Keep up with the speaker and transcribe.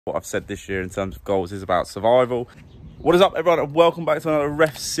What I've said this year in terms of goals is about survival. What is up, everyone, and welcome back to another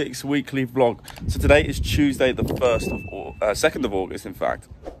REFSIX weekly vlog. So today is Tuesday, the 2nd of August, in fact.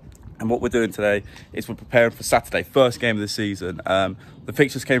 And what we're doing today is we're preparing for Saturday, first game of the season. The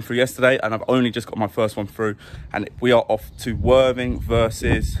fixtures came through yesterday, and I've only just got my first one through. And we are off to Worthing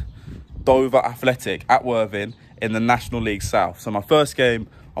versus Dover Athletic at Worthing in the National League South. So my first game,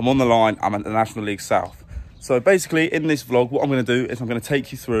 I'm on the line, I'm at the National League South. So basically, in this vlog, what I'm going to do is I'm going to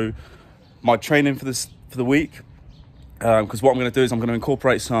take you through my training for the week. Because what I'm going to do is I'm going to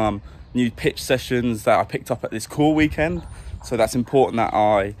incorporate some new pitch sessions that I picked up at this core weekend. So that's important that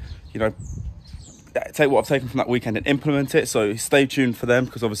I, take what I've taken from that weekend and implement it. So stay tuned for them,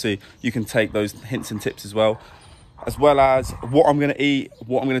 because obviously you can take those hints and tips as well as what I'm going to eat,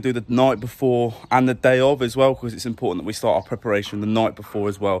 what I'm going to do the night before and the day of as well, because it's important that we start our preparation the night before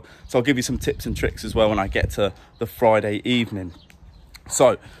as well. So I'll give you some tips and tricks as well when I get to the Friday evening.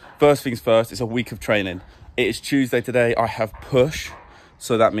 So first things first, it's a week of training. It is Tuesday today. I have push,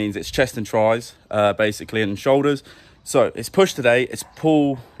 so that means it's chest and tries, basically, and shoulders. So it's push today, it's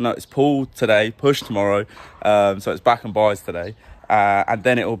pull today, push tomorrow. So it's back and buys today. And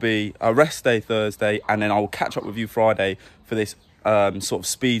then it will be a rest day Thursday, and then I will catch up with you Friday for this sort of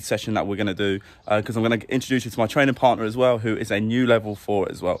speed session that we're going to do, because I'm going to introduce you to my training partner as well, who is a new level for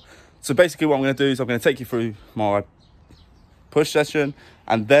it as well. So basically what I'm going to do is I'm going to take you through my push session,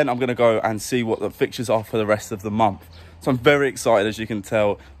 and then I'm going to go and see what the fixtures are for the rest of the month. So I'm very excited. As you can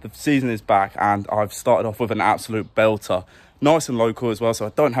tell, the season is back, and I've started off with an absolute belter. Nice and local as well, so I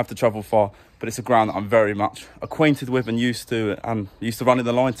don't have to travel far, but it's a ground that I'm very much acquainted with and used to running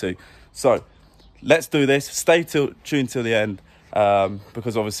the line to. So let's do this. Stay tuned till the end,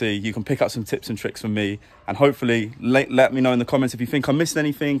 because obviously you can pick up some tips and tricks from me, and hopefully let me know in the comments if you think I missed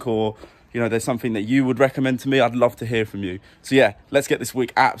anything, or there's something that you would recommend to me. I'd love to hear from you. So yeah, let's get this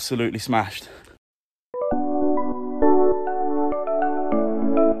week absolutely smashed.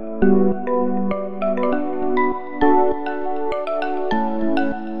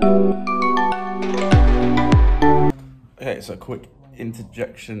 Okay, so quick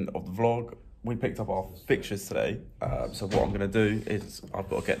interjection of the vlog. We picked up our fixtures today. So what I'm going to do is I've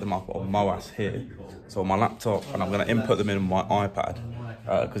got to get them up on MOAS here, so on my laptop, and I'm going to input them in my iPad,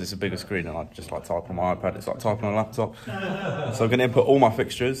 because it's a bigger screen and I just like typing on my iPad. It's like typing on a laptop. So I'm going to input all my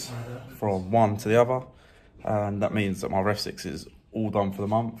fixtures from one to the other, and that means that my REFSIX is all done for the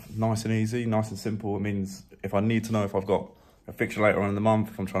month. Nice and easy, nice and simple. It means if I need to know if I've got a fixture later on in the month,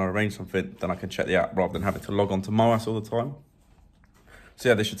 if I'm trying to arrange something, then I can check the app rather than having to log on to MOAS all the time. So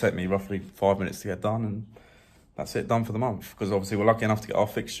yeah, this should take me roughly 5 minutes to get done, and that's it, done for the month. Because obviously we're lucky enough to get our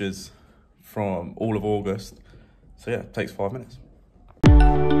fixtures from all of August. So yeah, it takes 5 minutes.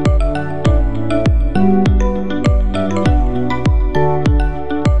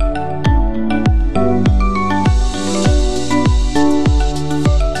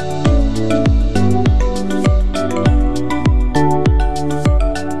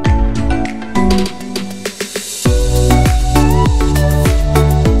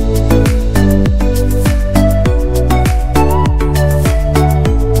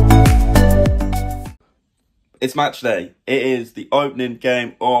 It's match day. It is the opening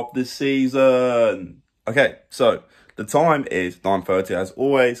game of the season. Okay, so the time is 9:30 as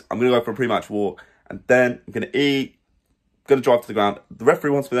always. I'm going to go for a pre-match walk, and then I'm going to eat, going to drive to the ground. The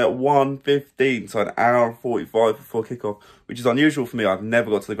referee wants me there at 1:15, so an hour and 45 before kickoff, which is unusual for me. I've never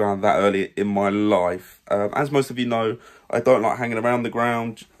got to the ground that early in my life. As most of you know, I don't like hanging around the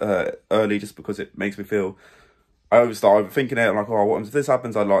ground early, just because it makes me feel... I start overthinking it. I'm like, oh, what if this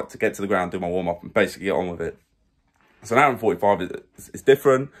happens? I'd like to get to the ground, do my warm-up, and basically get on with it. So an hour and 45 is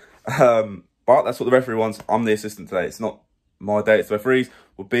different, but that's what the referee wants. I'm the assistant today. It's not my day, it's the referees.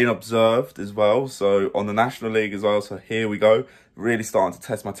 We're being observed as well, so on the National League as well. So here we go, really starting to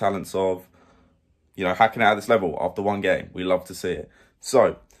test my talents of, hacking out at this level after one game. We love to see it.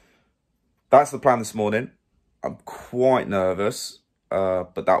 So that's the plan this morning. I'm quite nervous,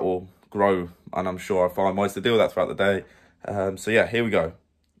 but that will grow, and I'm sure I'll find ways to deal with that throughout the day. So yeah, here we go.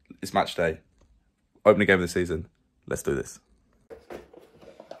 It's match day, opening game of the season. Let's do this.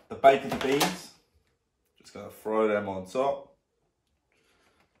 The bacon beans, just gonna throw them on top.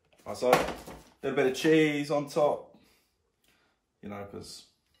 So a little bit of cheese on top, because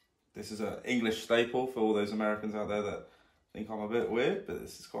this is an English staple for all those Americans out there that think I'm a bit weird, but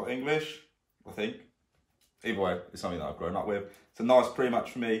this is quite English, I think. Either way, it's something that I've grown up with. It's a nice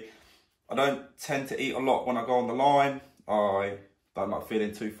pre-match for me. I don't tend to eat a lot when I go on the line. I don't like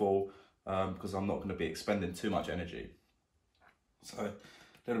feeling too full, because I'm not going to be expending too much energy. So a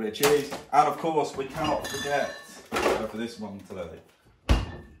little bit of cheese, and of course we cannot forget for this one today,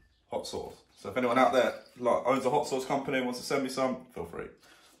 hot sauce. So if anyone out there like owns a hot sauce company and wants to send me some, feel free.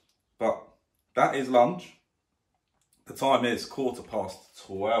 But that is lunch. The time is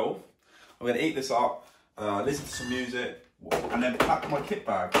 12:15. I'm going to eat this up, listen to some music, and then pack my kit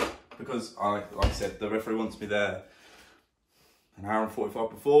bag because, like I said, the referee wants me there an hour and 45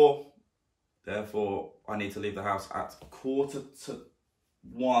 before. Therefore, I need to leave the house at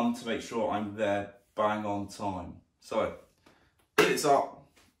 1:45 to make sure I'm there bang on time. So, eat this up.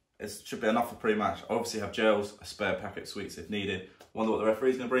 It should be enough for pre-match. I obviously have gels, a spare packet of sweets if needed. Wonder what the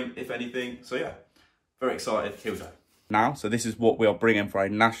referee's going to bring, if anything. So yeah, very excited. Here we go. Now, so this is what we are bringing for a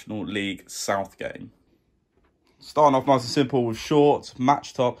National League South game. Starting off nice and simple with shorts,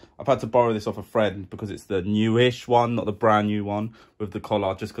 match top. I've had to borrow this off a friend because it's the newish one, not the brand new one with the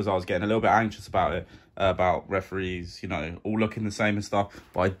collar, just because I was getting a little bit anxious about it, about referees, you know, all looking the same and stuff.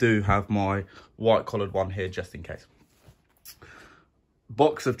 But I do have my white collared one here just in case.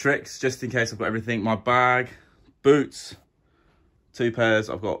 Box of tricks, just in case I've got everything. My bag, boots, 2 pairs.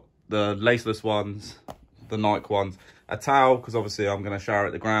 I've got the laceless ones, the Nike ones, a towel, because obviously I'm going to shower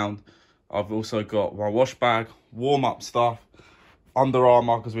at the ground. I've also got my wash bag, warm-up stuff, Under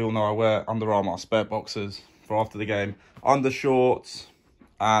Armour, because we all know I wear Under Armour spare boxers for after the game, undershorts,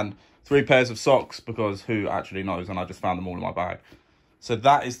 and 3 pairs of socks, because who actually knows, and I just found them all in my bag. So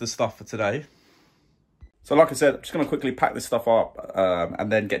that is the stuff for today. So like I said, I'm just going to quickly pack this stuff up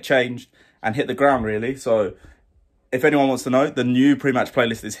and then get changed and hit the ground, really. So if anyone wants to know, the new pre-match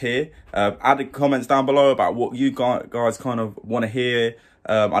playlist is here. Add comments down below about what you guys kind of want to hear.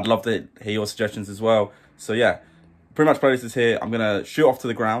 I'd love to hear your suggestions as well. So yeah, pre-match playlist is here. I'm going to shoot off to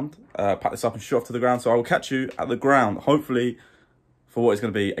the ground, pack this up and shoot off to the ground. So I will catch you at the ground, hopefully, for what is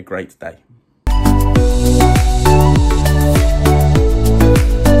going to be a great day.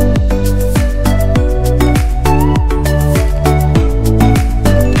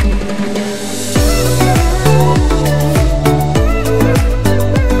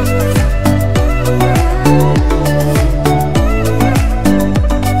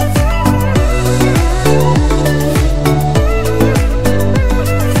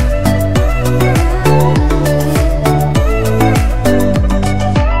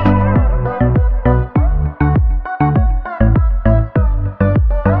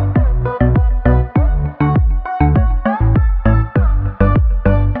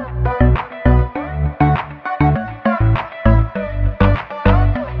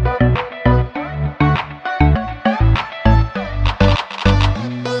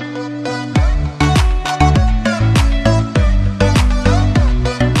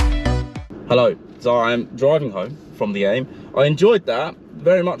 Hello, so I'm driving home from the game. I enjoyed that,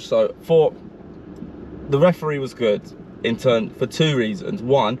 very much so. For the referee was good in turn for 2 reasons.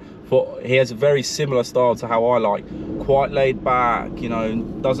 One, for he has a very similar style to how I like, quite laid back, you know,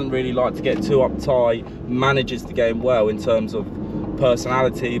 doesn't really like to get too uptight, manages the game well in terms of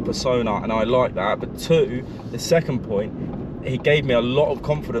personality, persona, and I like that. But 2, the second point, he gave me a lot of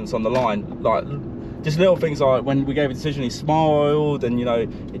confidence on the line, like just little things like when we gave a decision, he smiled, and you know,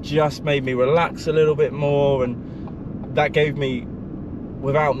 it just made me relax a little bit more, and that gave me,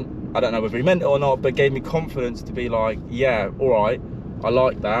 without, I don't know whether he meant it or not, but gave me confidence to be like, yeah, all right, I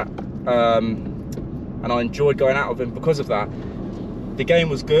like that, and I enjoyed going out with him because of that. The game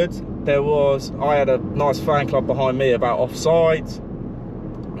was good. I had a nice fan club behind me about offsides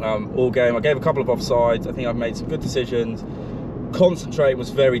all game. I gave a couple of offsides. I think I've made some good decisions. Concentrating was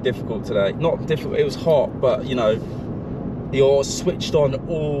very difficult today. Not difficult, it was hot, but you know, you're switched on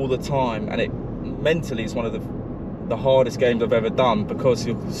all the time, and it mentally is one of the hardest games I've ever done, because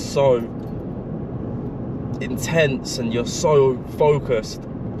you're so intense and you're so focused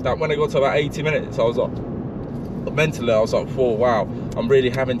that when I got to about 80 minutes, I was like, mentally I was like, whoa, wow, I'm really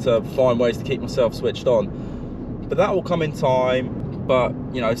having to find ways to keep myself switched on. But that will come in time. But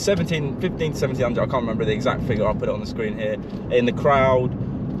you know, 15 to 1700, I can't remember the exact figure, I'll put it on the screen here, in the crowd,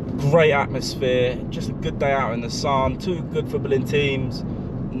 great atmosphere, just a good day out in the sun, 2 good footballing teams,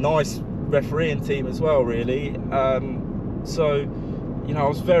 nice refereeing team as well, really. So you know, I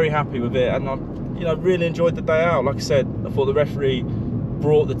was very happy with it, and I, you know, really enjoyed the day out. Like I said, I thought the referee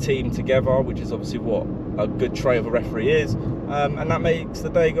brought the team together, which is obviously what a good trait of a referee is, and that makes the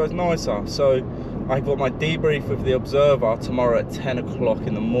day go nicer. So I've got my debrief with the Observer tomorrow at 10 o'clock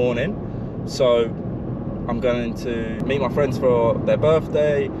in the morning. So I'm going to meet my friends for their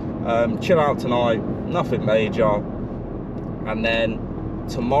birthday, chill out tonight, nothing major. And then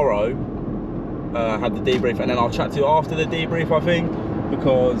tomorrow, have the debrief, and then I'll chat to you after the debrief, I think,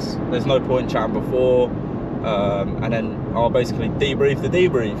 because there's no point chatting before. and then I'll basically debrief the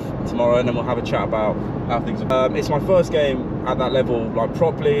debrief tomorrow, and then we'll have a chat about how things are. It's my first game at that level, like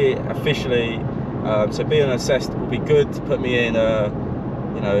properly, officially, so being assessed will be good to put me in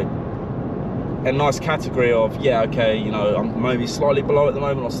you know, a nice category of, yeah, okay, you know, I'm maybe slightly below at the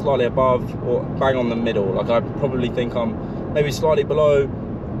moment or slightly above, or bang on the middle. Like, I probably think I'm maybe slightly below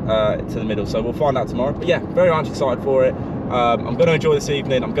to the middle, so we'll find out tomorrow. But yeah, very much excited for it. I'm going to enjoy this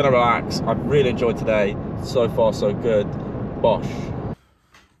evening. I'm going to relax. I've really enjoyed today. So far, so good. Bosh.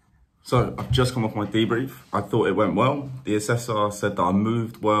 So I've just come off my debrief. I thought it went well. The assessor said that I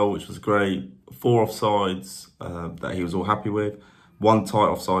moved well, which was great. 4 offsides that he was all happy with. 1 tight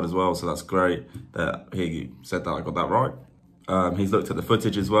offside as well, so that's great that he said that I got that right. He's looked at the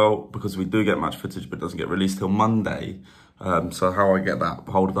footage as well, because we do get match footage, but it doesn't get released till Monday. So how I get that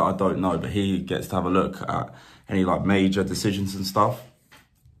hold of that, I don't know, but he gets to have a look at any like major decisions and stuff.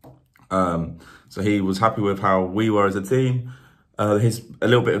 So he was happy with how we were as a team. A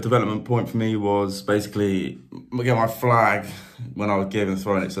little bit of development point for me was basically, again, my flag, when I was giving the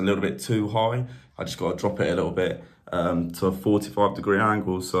throwing, it's a little bit too high. I just got to drop it a little bit to a 45-degree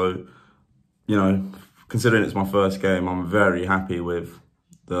angle. So, you know, considering it's my first game, I'm very happy with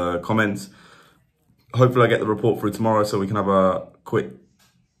the comments. Hopefully I get the report through tomorrow so we can have a quick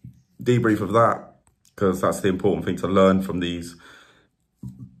debrief of that, because that's the important thing to learn from these.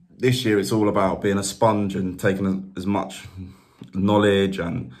 This year it's all about being a sponge and taking as much knowledge,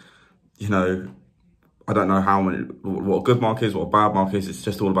 and, you know, I don't know what a good mark is, what a bad mark is. It's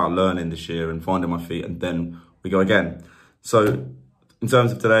just all about learning this year and finding my feet, and then we go again. So in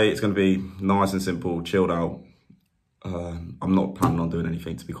terms of today, it's going to be nice and simple, chilled out. I'm not planning on doing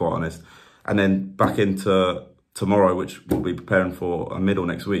anything, to be quite honest. And then back into tomorrow, which we'll be preparing for a middle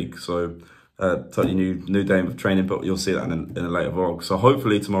next week. So totally new day of training, but you'll see that in a later vlog. So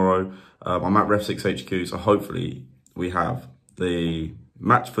hopefully tomorrow, I'm at REFSIX HQ, so hopefully we have the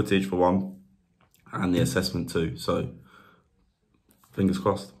match footage for 1 and the assessment 2. So fingers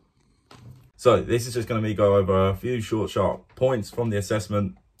crossed. So this is just going to be go over a few short, sharp points from the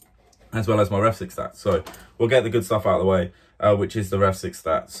assessment, as well as my REFSIX stats. So we'll get the good stuff out of the way, which is the REFSIX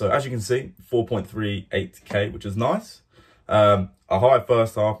stats. So as you can see, 4.38k, which is nice. A higher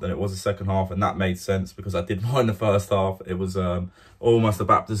first half than it was the second half, and that made sense because I did mine the first half. It was almost a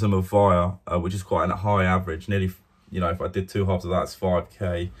baptism of fire, which is quite a high average. Nearly, you know, if I did 2 halves of that, it's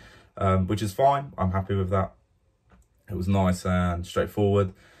 5k, which is fine. I'm happy with that. It was nice and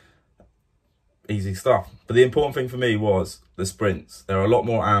straightforward. Easy stuff. But the important thing for me was the sprints. There are a lot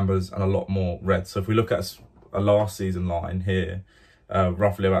more ambers and a lot more reds. So if we look at a last season line here,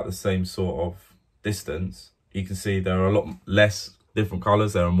 roughly about the same sort of distance, you can see there are a lot less different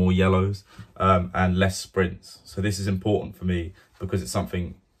colours. There are more yellows and less sprints. So this is important for me because it's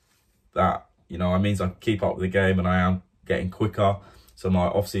something that, you know, it means I keep up with the game and I am getting quicker. So my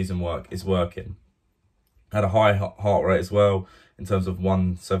off-season work is working. Had a high heart rate as well, in terms of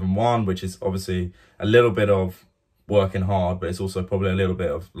 171, which is obviously a little bit of working hard, but it's also probably a little bit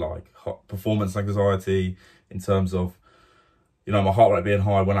of like performance anxiety in terms of, you know, my heart rate being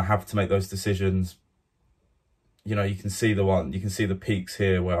high when I have to make those decisions. You know, you can see the peaks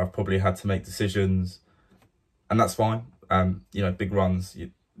here where I've probably had to make decisions, and that's fine. You know, big runs,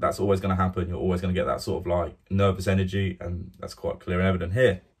 that's always going to happen. You're always going to get that sort of like nervous energy, and that's quite clear and evident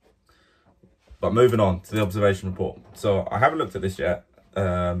here. But moving on to the observation report. So I haven't looked at this yet,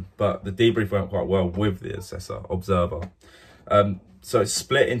 but the debrief went quite well with the observer. So it's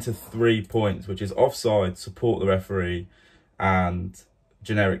split into 3 points, which is offside, support the referee, and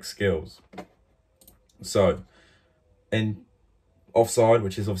generic skills. So in offside,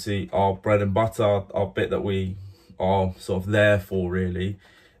 which is obviously our bread and butter, our bit that we are sort of there for really,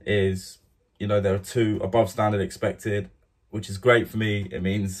 is, you know, there are 2 above standard expected, which is great for me. It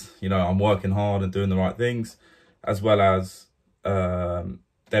means, you know, I'm working hard and doing the right things, as well as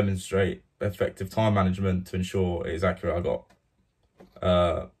demonstrate effective time management to ensure it is accurate. I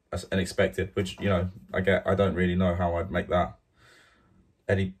got an expected, which, you know, I don't really know how I'd make that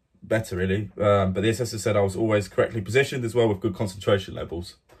any better really. But the assessor said I was always correctly positioned as well, with good concentration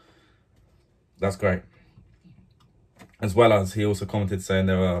levels. That's great. As well as he also commented saying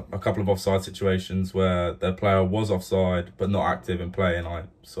there were a couple of offside situations where the player was offside but not active in play, and I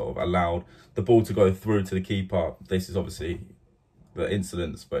sort of allowed the ball to go through to the keeper. This is obviously the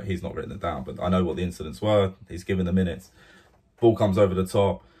incidents, but he's not written it down. But I know what the incidents were. He's given the minutes. Ball comes over the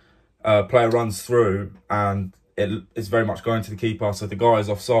top. Player runs through, and it's very much going to the keeper. So the guy is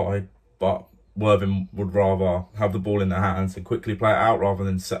offside, but Worthing would rather have the ball in their hands and quickly play it out rather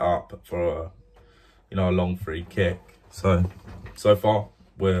than set up for a long free kick. So far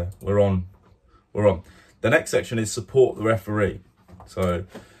we're on. The next section is support the referee. So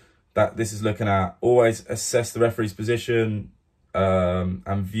this is looking at always assess the referee's position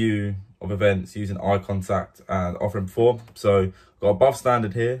and view of events using eye contact and offering form. So got above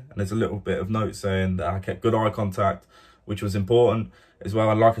standard here, and there's a little bit of note saying that I kept good eye contact, which was important as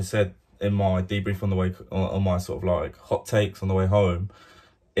well. And like I said in my debrief on the way, on my sort of like hot takes on the way home,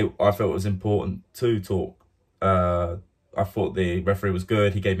 I felt it was important to talk. I thought the referee was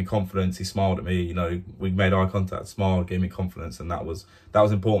good. He gave me confidence. He smiled at me. You know, we made eye contact, smiled, gave me confidence, and that was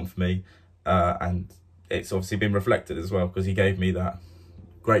important for me. And it's obviously been reflected as well, because he gave me that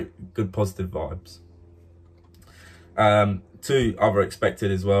good positive vibes. 2 other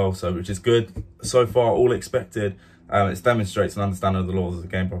expected as well, so which is good. So far, all expected. It demonstrates an understanding of the laws of the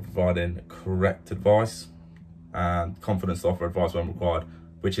game by providing correct advice and confidence to offer advice when required,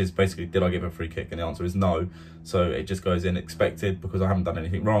 which is basically, did I give a free kick? And the answer is no. So it just goes in expected, because I haven't done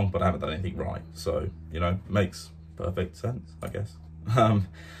anything wrong, but I haven't done anything right. So, you know, makes perfect sense, I guess. And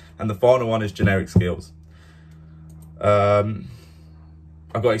the final one is generic skills.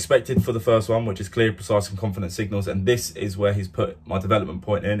 I got expected for the first one, which is clear, precise and confident signals. And this is where he's put my development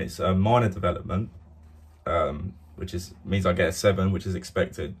point in. It's a minor development, which means I get a 7, which is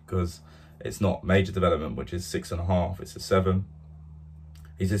expected, because it's not major development, which is 6.5. It's a 7.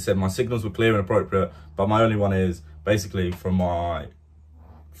 He just said my signals were clear and appropriate, but my only one is basically from my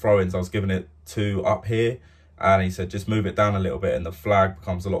throw-ins, I was giving it 2 up here, and he said just move it down a little bit and the flag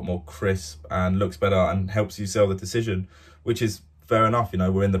becomes a lot more crisp and looks better and helps you sell the decision, which is fair enough. You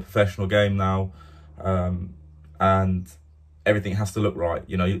know, we're in the professional game now, and everything has to look right.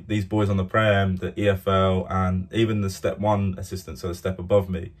 You know, these boys on the Prem, the EFL, and even the step 1 assistants, so the step above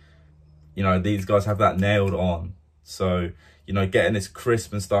me, you know, these guys have that nailed on. So, you know, getting this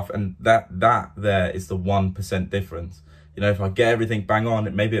crisp and stuff, and that there is the 1% difference. You know, if I get everything bang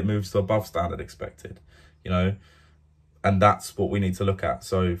on, maybe it moves to above standard expected, you know, and that's what we need to look at.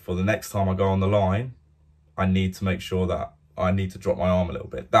 So for the next time I go on the line, I need to make sure that I need to drop my arm a little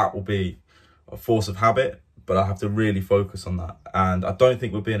bit. That will be a force of habit, but I have to really focus on that. And I don't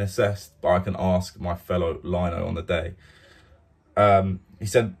think we're being assessed, but I can ask my fellow lino on the day. He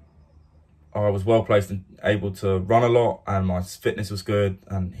said I was well placed and able to run a lot, and my fitness was good.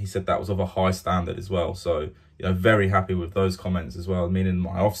 And he said that was of a high standard as well. So, you know, very happy with those comments as well, meaning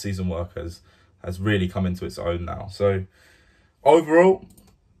my off-season work has really come into its own now. So overall,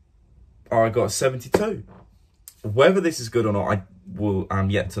 I got a 72. Whether this is good or not, I'm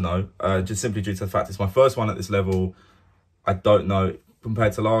yet to know, just simply due to the fact it's my first one at this level. I don't know.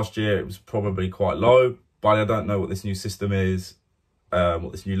 Compared to last year, it was probably quite low, but I don't know what this new system is,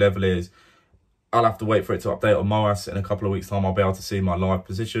 what this new level is. I'll have to wait for it to update on MOAS. In a couple of weeks' time, I'll be able to see my live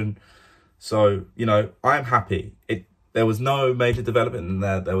position. So, you know, I'm happy. There was no major development in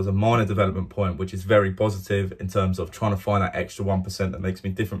there. There was a minor development point, which is very positive in terms of trying to find that extra 1% that makes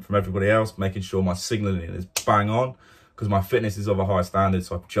me different from everybody else, making sure my signaling is bang on, because my fitness is of a high standard.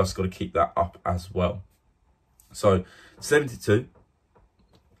 So I've just got to keep that up as well. So 72.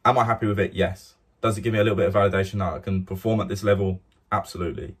 Am I happy with it? Yes. Does it give me a little bit of validation that I can perform at this level?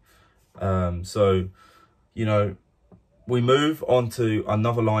 Absolutely. So, you know, we move on to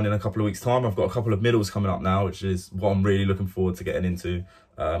another line in a couple of weeks' time. I've got a couple of middles coming up now, which is what I'm really looking forward to getting into.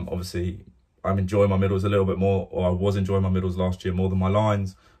 Obviously, I'm enjoying my middles a little bit more, or I was enjoying my middles last year more than my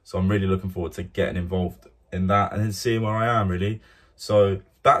lines. So I'm really looking forward to getting involved in that and then seeing where I am, really. So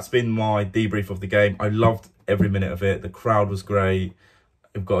that's been my debrief of the game. I loved every minute of it. The crowd was great.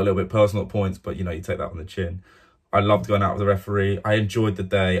 It got a little bit personal at points, but, you know, you take that on the chin. I loved going out with the referee. I enjoyed the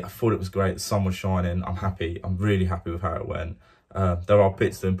day. I thought it was great. The sun was shining. I'm happy. I'm really happy with how it went. There are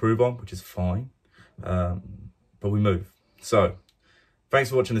bits to improve on, which is fine. But we move. So thanks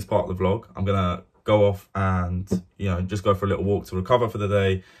for watching this part of the vlog. I'm going to go off and, you know, just go for a little walk to recover for the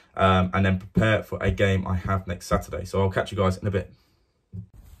day, and then prepare for a game I have next Saturday. So I'll catch you guys in a bit.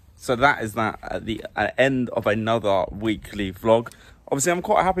 So that is that at the end of another weekly vlog. Obviously, I'm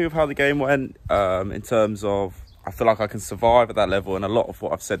quite happy with how the game went, in terms of, I feel like I can survive at that level, and a lot of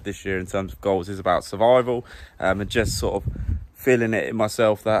what I've said this year in terms of goals is about survival, and just sort of feeling it in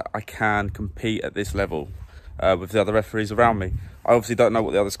myself that I can compete at this level with the other referees around me. I obviously don't know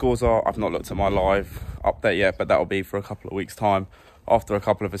what the other scores are. I've not looked at my live update yet, but that'll be for a couple of weeks' time after a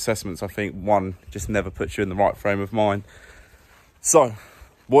couple of assessments. I think one just never puts you in the right frame of mind. So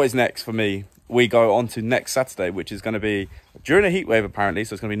what is next for me? We go on to next Saturday, which is going to be during a heat wave, apparently,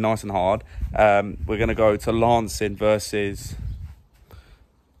 so it's going to be nice and hard. We're going to go to Lancing versus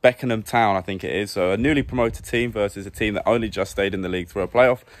Beckenham Town, I think it is. So a newly promoted team versus a team that only just stayed in the league through a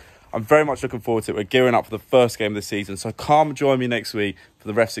playoff. I'm very much looking forward to it. We're gearing up for the first game of the season, so come join me next week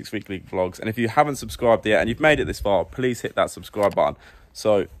for the REFSIX weekly vlogs. And if you haven't subscribed yet and you've made it this far, please hit that subscribe button.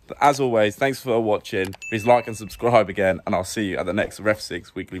 So as always, thanks for watching. Please like and subscribe again, and I'll see you at the next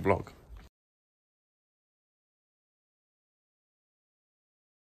REFSIX weekly vlog.